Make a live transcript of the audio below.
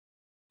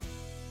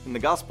In the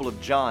Gospel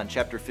of John,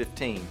 chapter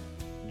 15,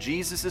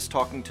 Jesus is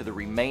talking to the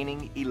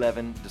remaining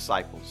 11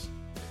 disciples.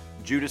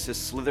 Judas has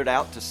slithered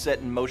out to set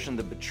in motion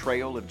the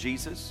betrayal of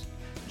Jesus.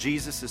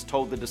 Jesus has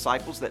told the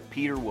disciples that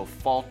Peter will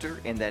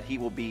falter and that he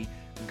will be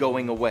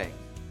going away,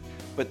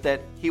 but that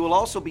he will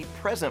also be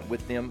present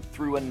with them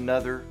through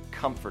another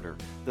comforter,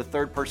 the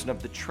third person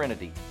of the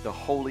Trinity, the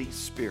Holy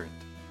Spirit.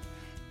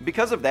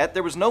 Because of that,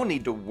 there was no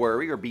need to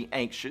worry or be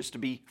anxious, to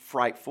be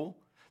frightful.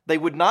 They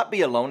would not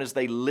be alone as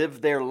they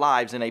lived their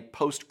lives in a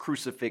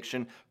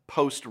post-crucifixion,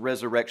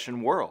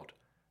 post-resurrection world.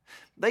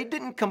 They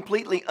didn't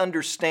completely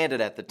understand it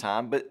at the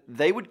time, but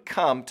they would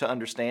come to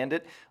understand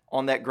it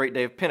on that great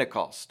day of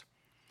Pentecost.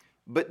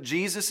 But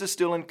Jesus is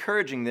still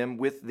encouraging them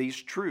with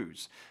these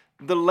truths.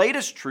 The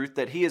latest truth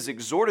that he has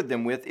exhorted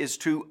them with is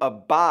to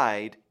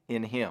abide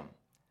in him.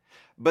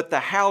 But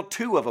the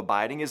how-to of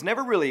abiding is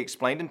never really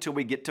explained until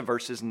we get to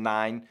verses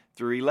 9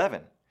 through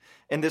 11.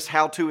 And this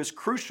how-to is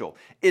crucial.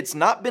 It's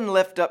not been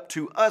left up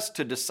to us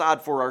to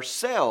decide for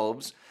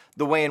ourselves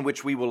the way in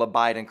which we will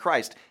abide in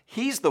Christ.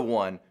 He's the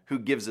one who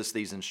gives us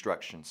these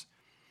instructions.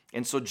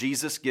 And so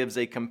Jesus gives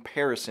a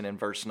comparison in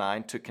verse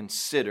 9 to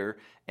consider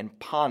and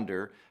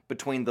ponder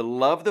between the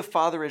love the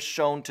Father has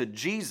shown to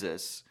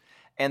Jesus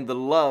and the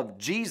love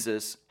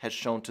Jesus has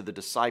shown to the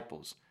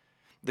disciples.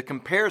 The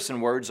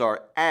comparison words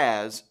are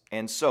as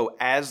and so.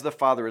 As the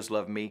Father has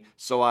loved me,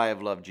 so I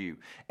have loved you.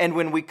 And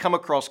when we come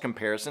across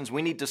comparisons,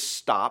 we need to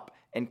stop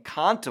and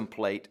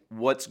contemplate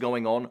what's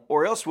going on,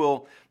 or else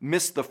we'll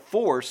miss the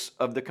force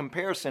of the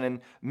comparison and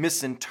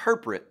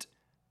misinterpret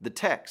the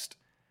text.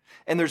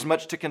 And there's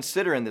much to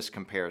consider in this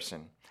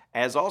comparison,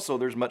 as also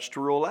there's much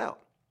to rule out.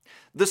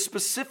 The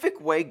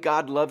specific way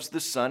God loves the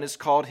Son is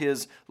called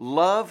his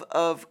love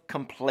of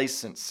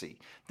complacency.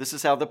 This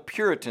is how the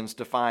Puritans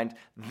defined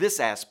this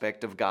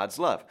aspect of God's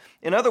love.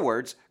 In other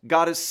words,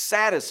 God is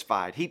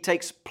satisfied. He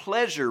takes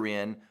pleasure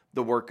in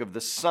the work of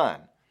the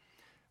Son.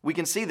 We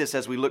can see this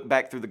as we look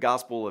back through the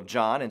Gospel of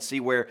John and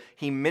see where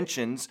he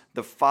mentions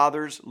the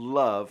Father's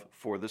love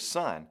for the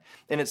Son.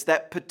 And it's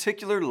that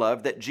particular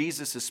love that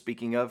Jesus is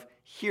speaking of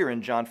here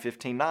in John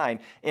 15:9,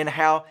 and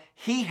how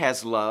he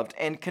has loved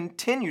and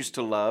continues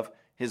to love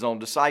his own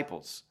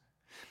disciples.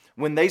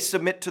 When they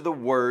submit to the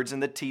words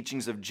and the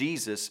teachings of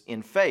Jesus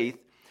in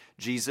faith,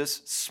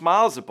 Jesus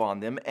smiles upon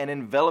them and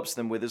envelops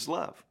them with his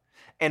love.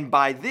 And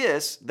by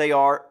this, they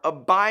are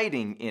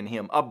abiding in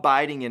him,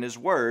 abiding in his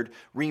word,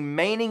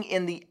 remaining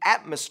in the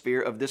atmosphere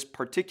of this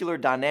particular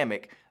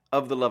dynamic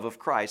of the love of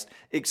Christ,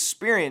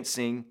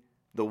 experiencing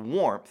the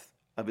warmth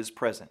of his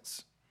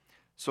presence.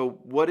 So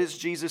what is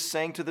Jesus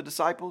saying to the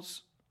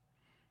disciples?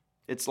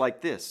 It's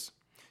like this: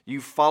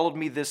 you've followed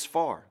me this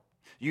far.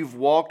 You've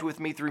walked with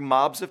me through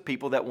mobs of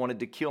people that wanted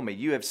to kill me.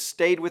 You have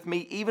stayed with me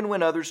even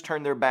when others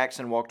turned their backs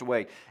and walked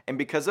away. And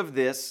because of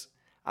this,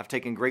 I've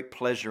taken great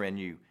pleasure in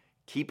you.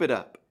 Keep it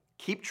up.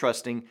 Keep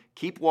trusting.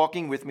 Keep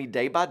walking with me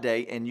day by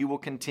day, and you will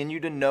continue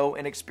to know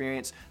and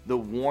experience the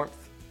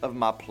warmth of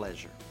my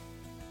pleasure.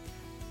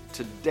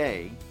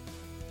 Today,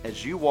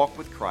 as you walk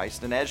with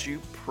Christ and as you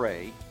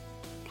pray,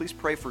 please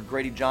pray for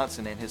Grady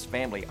Johnson and his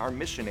family, our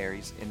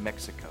missionaries in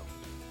Mexico.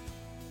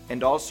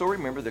 And also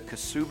remember the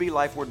Kasubi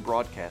Life Word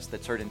broadcast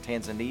that's heard in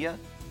Tanzania,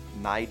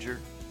 Niger,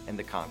 and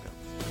the Congo.